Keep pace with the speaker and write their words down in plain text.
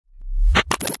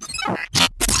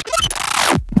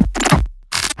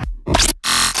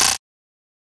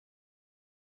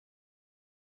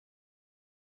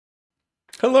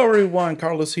Hello everyone,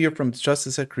 Carlos here from the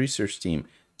Trusted Research Team.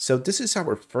 So this is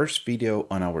our first video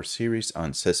on our series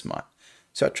on Sysmon.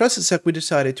 So at Trusted we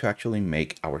decided to actually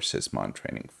make our Sysmon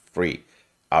training free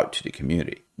out to the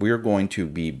community. We are going to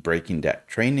be breaking that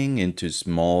training into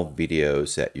small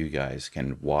videos that you guys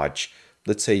can watch.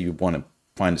 Let's say you want to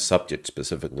find a subject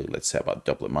specifically, let's say about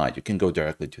WMI, you can go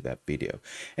directly to that video.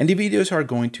 And the videos are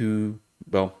going to,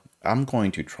 well, I'm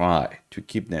going to try to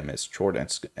keep them as short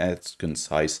and as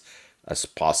concise as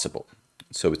possible,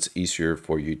 so it's easier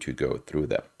for you to go through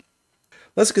them.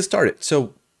 Let's get started.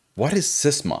 So what is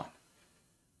Sysmon?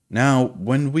 Now,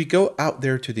 when we go out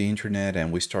there to the internet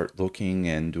and we start looking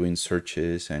and doing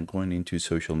searches and going into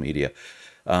social media,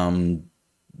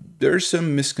 there's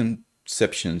some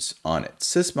misconceptions on it.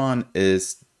 Sysmon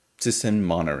is system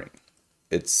monitoring.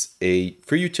 It's a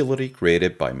free utility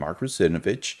created by Mark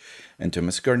Rusinovich and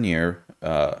Thomas Garnier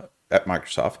at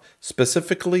Microsoft,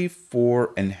 specifically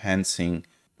for enhancing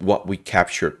what we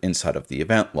capture inside of the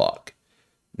event log.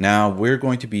 Now, we're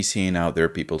going to be seeing out there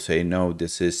people say, no,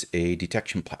 this is a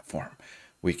detection platform.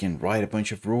 We can write a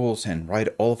bunch of rules and write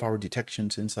all of our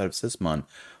detections inside of Sysmon.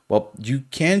 Well, you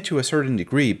can to a certain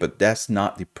degree, but that's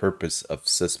not the purpose of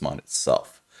Sysmon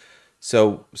itself.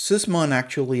 So Sysmon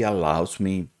actually allows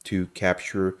me to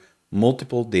capture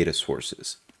multiple data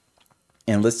sources.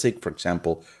 And let's take, for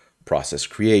example, process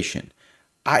creation.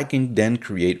 I can then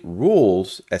create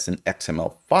rules as an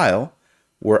XML file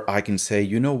where I can say,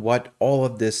 you know what, all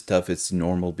of this stuff is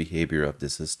normal behavior of the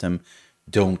system.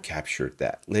 Don't capture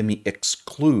that. Let me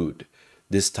exclude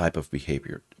this type of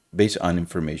behavior based on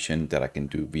information that I can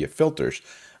do via filters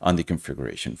on the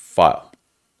configuration file.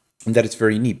 And that is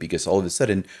very neat because all of a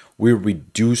sudden we're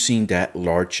reducing that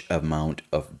large amount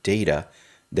of data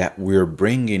that we're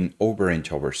bringing over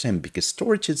into our SIM, because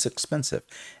storage is expensive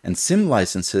and SIM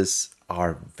licenses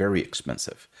are very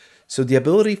expensive. So the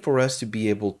ability for us to be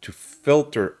able to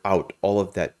filter out all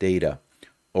of that data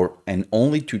and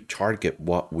only to target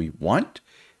what we want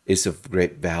is of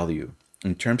great value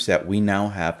in terms that we now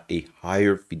have a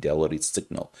higher fidelity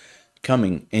signal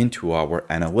coming into our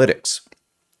analytics.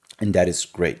 And that is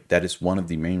great. That is one of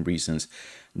the main reasons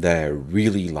that I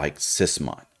really like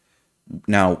Sysmon.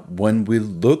 Now, when we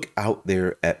look out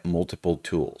there at multiple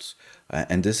tools,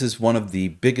 and this is one of the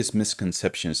biggest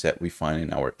misconceptions that we find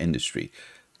in our industry,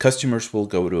 customers will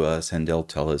go to us and they'll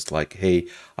tell us like, hey,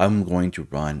 I'm going to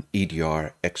run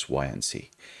EDR X, Y, and Z.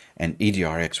 And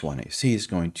EDR X, Y, and Z is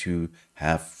going to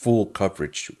have full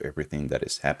coverage to everything that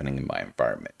is happening in my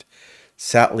environment.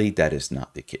 Sadly, that is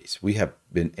not the case. We have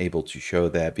been able to show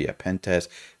that via pen test,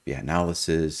 via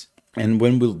analysis. And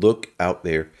when we look out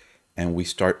there and we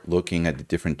start looking at the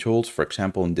different tools, for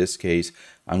example, in this case,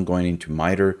 I'm going into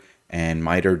MITRE, and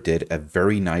MITRE did a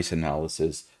very nice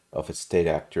analysis of a state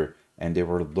actor, and they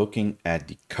were looking at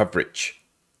the coverage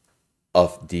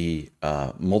of the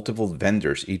multiple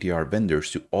vendors, EDR vendors,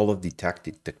 to all of the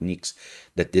tactic techniques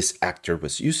that this actor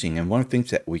was using. And one of the things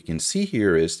that we can see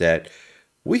here is that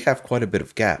we have quite a bit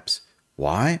of gaps.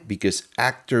 Why? Because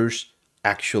actors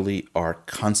actually are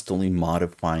constantly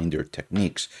modifying their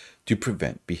techniques to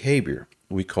prevent behavior.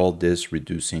 We call this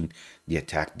reducing the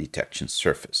attack detection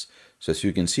surface. So as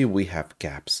you can see, we have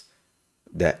gaps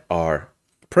that are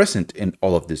present in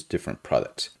all of these different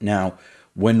products. Now,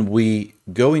 when we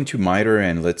go into MITRE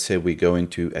and let's say we go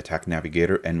into Attack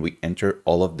Navigator and we enter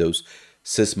all of those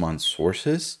Sysmon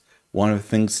sources, one of the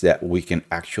things that we can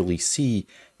actually see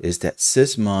is that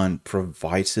Sysmon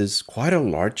provides us quite a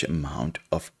large amount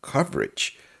of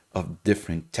coverage of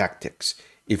different tactics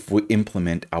if we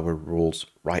implement our rules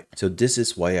right. So this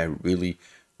is why I really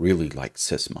like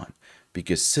Sysmon,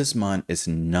 because Sysmon is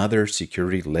another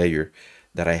security layer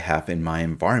that I have in my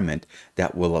environment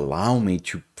that will allow me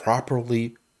to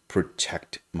properly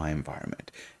protect my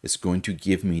environment. It's going to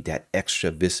give me that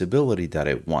extra visibility that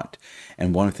I want.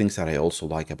 And one of the things that I also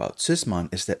like about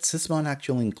Sysmon is that Sysmon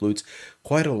actually includes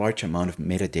quite a large amount of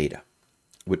metadata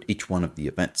with each one of the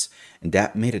events. And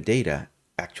that metadata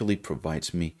actually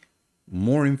provides me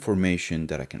more information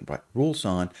that I can write rules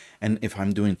on. And if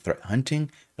I'm doing threat hunting,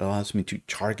 it allows me to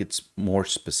target more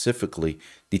specifically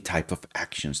the type of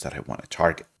actions that I want to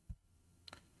target.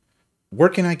 Where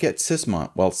can I get Sysmon?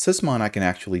 Well, Sysmon, I can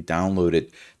actually download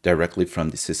it directly from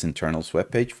the Sysinternals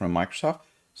webpage from Microsoft.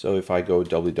 So if I go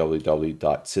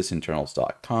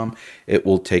www.sysinternals.com, it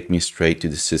will take me straight to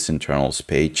the Sysinternals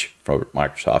page for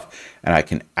Microsoft, and I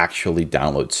can actually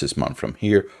download Sysmon from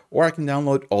here, or I can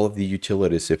download all of the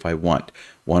utilities if I want.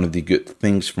 One of the good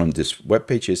things from this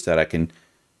webpage is that I can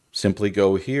simply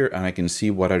go here and I can see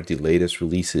what are the latest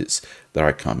releases that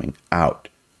are coming out,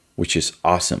 which is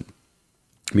awesome.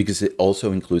 because it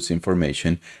also includes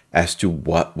information as to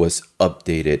what was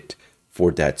updated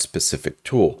for that specific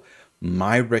tool.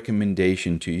 My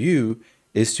recommendation to you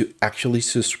is to actually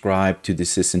subscribe to the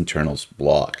Sysinternals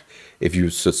blog. If you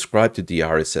subscribe to the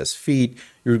RSS feed,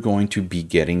 you're going to be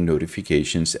getting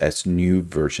notifications as new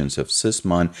versions of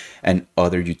Sysmon and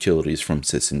other utilities from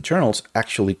Sysinternals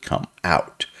actually come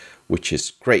out, which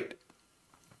is great.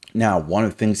 Now, one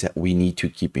of the things that we need to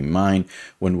keep in mind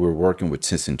when we're working with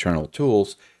Sysinternal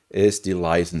tools is the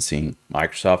licensing.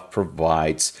 Microsoft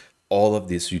provides all of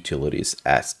these utilities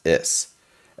as is.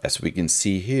 As we can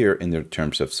see here in their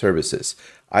terms of services,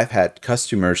 I've had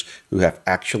customers who have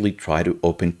actually tried to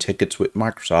open tickets with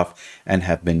Microsoft and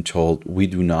have been told we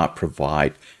do not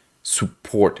provide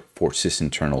support for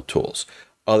Sysinternal tools.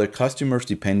 Other customers,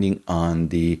 depending on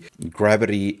the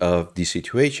gravity of the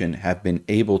situation, have been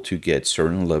able to get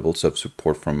certain levels of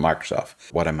support from Microsoft.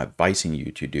 What I'm advising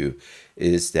you to do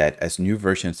is that as new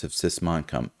versions of Sysmon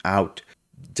come out,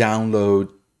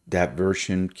 download that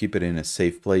version, keep it in a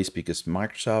safe place, because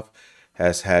Microsoft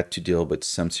has had to deal with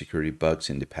some security bugs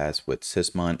in the past with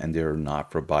Sysmon, and they're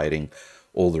not providing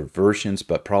older versions,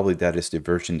 but probably that is the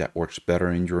version that works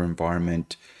better in your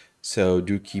environment. So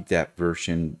do keep that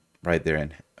version right there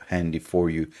and handy for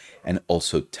you, and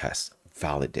also test,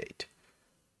 validate.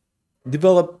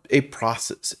 Develop a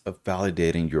process of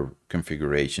validating your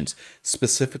configurations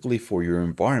specifically for your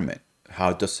environment.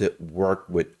 How does it work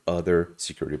with other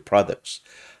security products?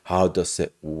 How does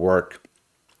it work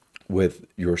with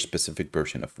your specific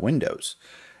version of Windows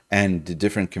and the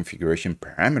different configuration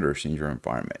parameters in your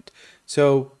environment?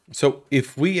 So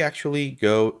if we actually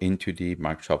go into the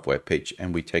Microsoft webpage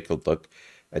and we take a look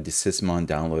at the Sysmon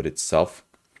download itself,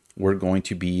 we're going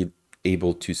to be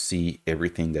able to see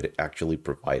everything that it actually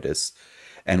provides us.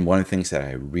 And one of the things that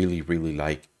I really, really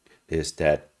like is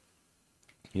that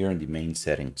here in the main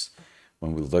settings,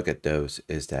 when we look at those,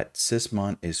 is that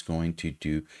Sysmon is going to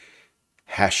do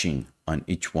hashing on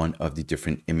each one of the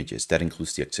different images. That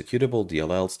includes the executable,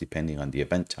 DLLs, depending on the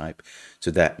event type.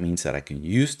 So that means that I can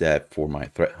use that for my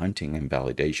threat hunting and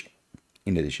validation.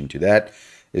 In addition to that,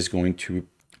 is going to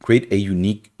create a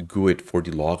unique GUID for the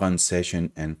logon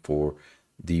session and for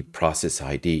the process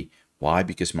ID. Why?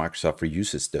 Because Microsoft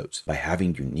reuses those by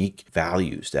having unique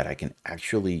values that I can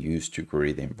actually use to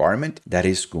query the environment. That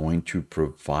is going to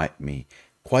provide me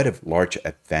quite a large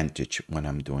advantage when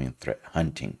I'm doing threat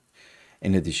hunting.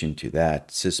 In addition to that,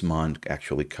 Sysmon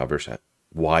actually covers a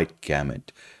wide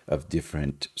gamut of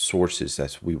different sources,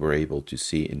 as we were able to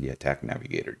see in the Attack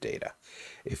Navigator data.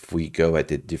 If we go at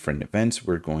the different events,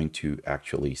 we're going to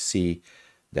actually see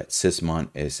that Sysmon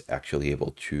is actually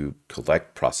able to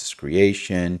collect process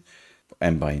creation,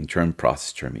 and by in turn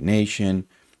process termination.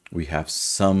 We have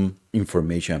some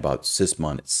information about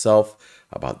Sysmon itself,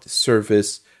 about the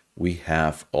service. We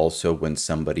have also when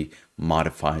somebody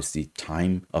modifies the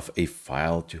time of a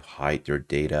file to hide their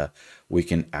data, we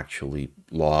can actually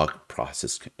log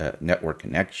process network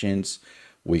connections.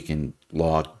 We can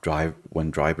log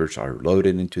when drivers are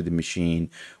loaded into the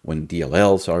machine, when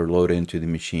DLLs are loaded into the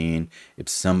machine. If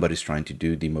somebody's trying to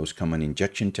do the most common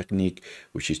injection technique,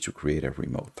 which is to create a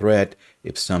remote threat,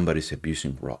 if somebody's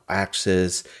abusing raw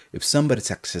access, if somebody's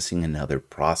accessing another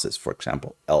process, for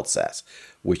example, LSAS,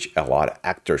 which a lot of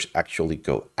actors actually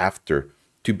go after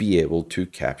to be able to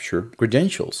capture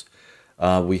credentials.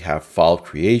 We have file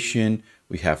creation,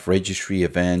 we have registry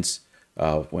events.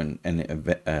 When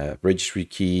a registry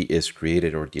key is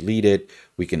created or deleted,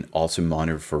 we can also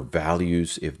monitor for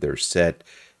values if they're set,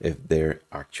 if they're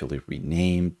actually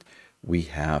renamed. We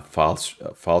have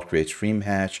file create stream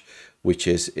hash, which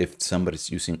is if somebody's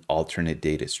using alternate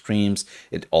data streams.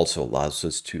 It also allows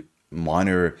us to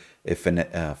monitor if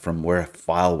from where a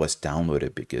file was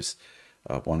downloaded, because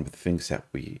one of the things that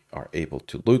we are able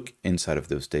to look inside of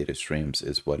those data streams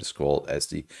is what is called as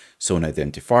the zone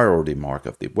identifier, or the mark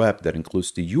of the web that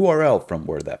includes the URL from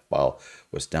where that file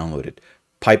was downloaded.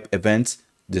 Pipe events,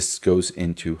 this goes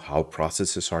into how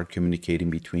processes are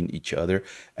communicating between each other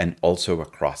and also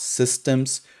across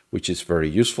systems, which is very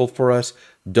useful for us.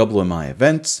 WMI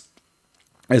events,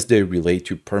 as they relate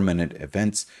to permanent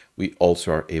events, we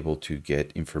also are able to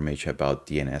get information about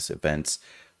DNS events.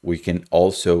 We can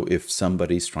also, if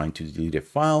somebody's trying to delete a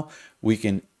file, we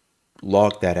can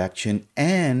log that action,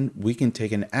 and we can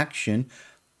take an action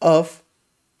of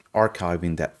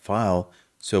archiving that file,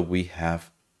 so we have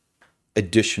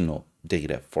additional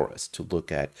data for us to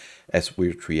look at as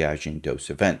we're triaging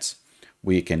those events.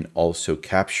 We can also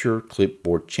capture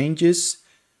clipboard changes,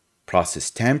 process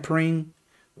tampering.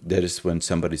 That is when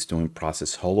somebody's doing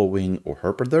process hollowing or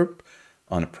herperderp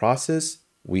on a process.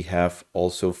 We have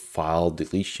also file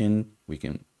deletion. We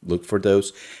can look for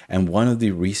those. And one of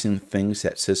the recent things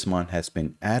that Sysmon has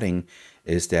been adding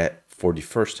is that for the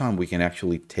first time, we can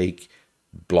actually take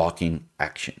blocking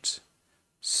actions.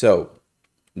 So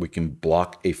we can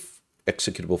block a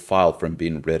executable file from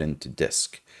being read into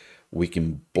disk. We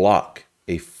can block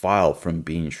a file from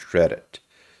being shredded.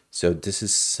 So this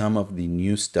is some of the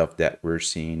new stuff that we're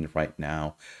seeing right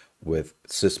now with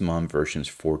Sysmon versions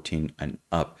 14 and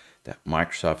up, that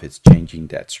Microsoft is changing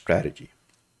that strategy.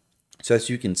 So as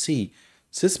you can see,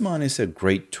 Sysmon is a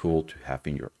great tool to have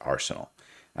in your arsenal.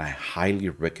 I highly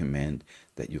recommend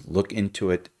that you look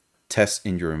into it, test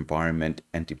in your environment,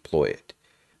 and deploy it.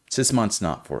 Sysmon's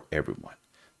not for everyone.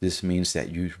 This means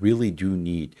that you really do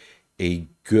need a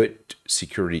good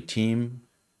security team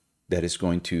that is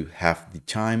going to have the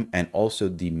time and also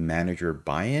the manager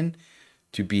buy-in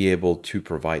to be able to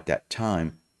provide that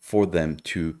time for them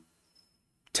to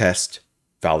test,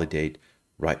 validate,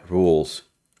 write rules,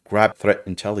 grab threat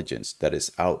intelligence that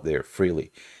is out there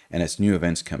freely. And as new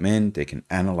events come in, they can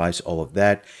analyze all of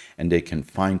that and they can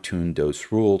fine-tune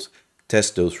those rules,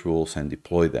 test those rules, and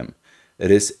deploy them.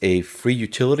 It is a free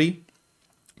utility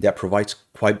that provides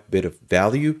quite a bit of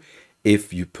value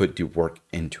if you put the work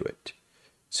into it.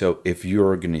 So if your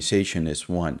organization is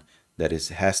one that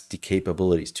has the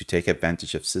capabilities to take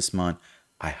advantage of Sysmon,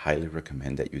 I highly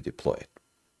recommend that you deploy it.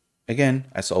 Again,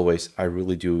 as always, I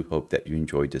really do hope that you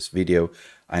enjoyed this video,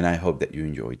 and I hope that you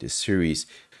enjoyed this series.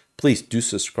 Please do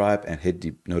subscribe and hit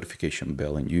the notification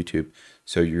bell in YouTube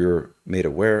so you're made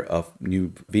aware of new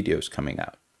videos coming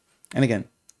out. And again,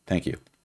 thank you.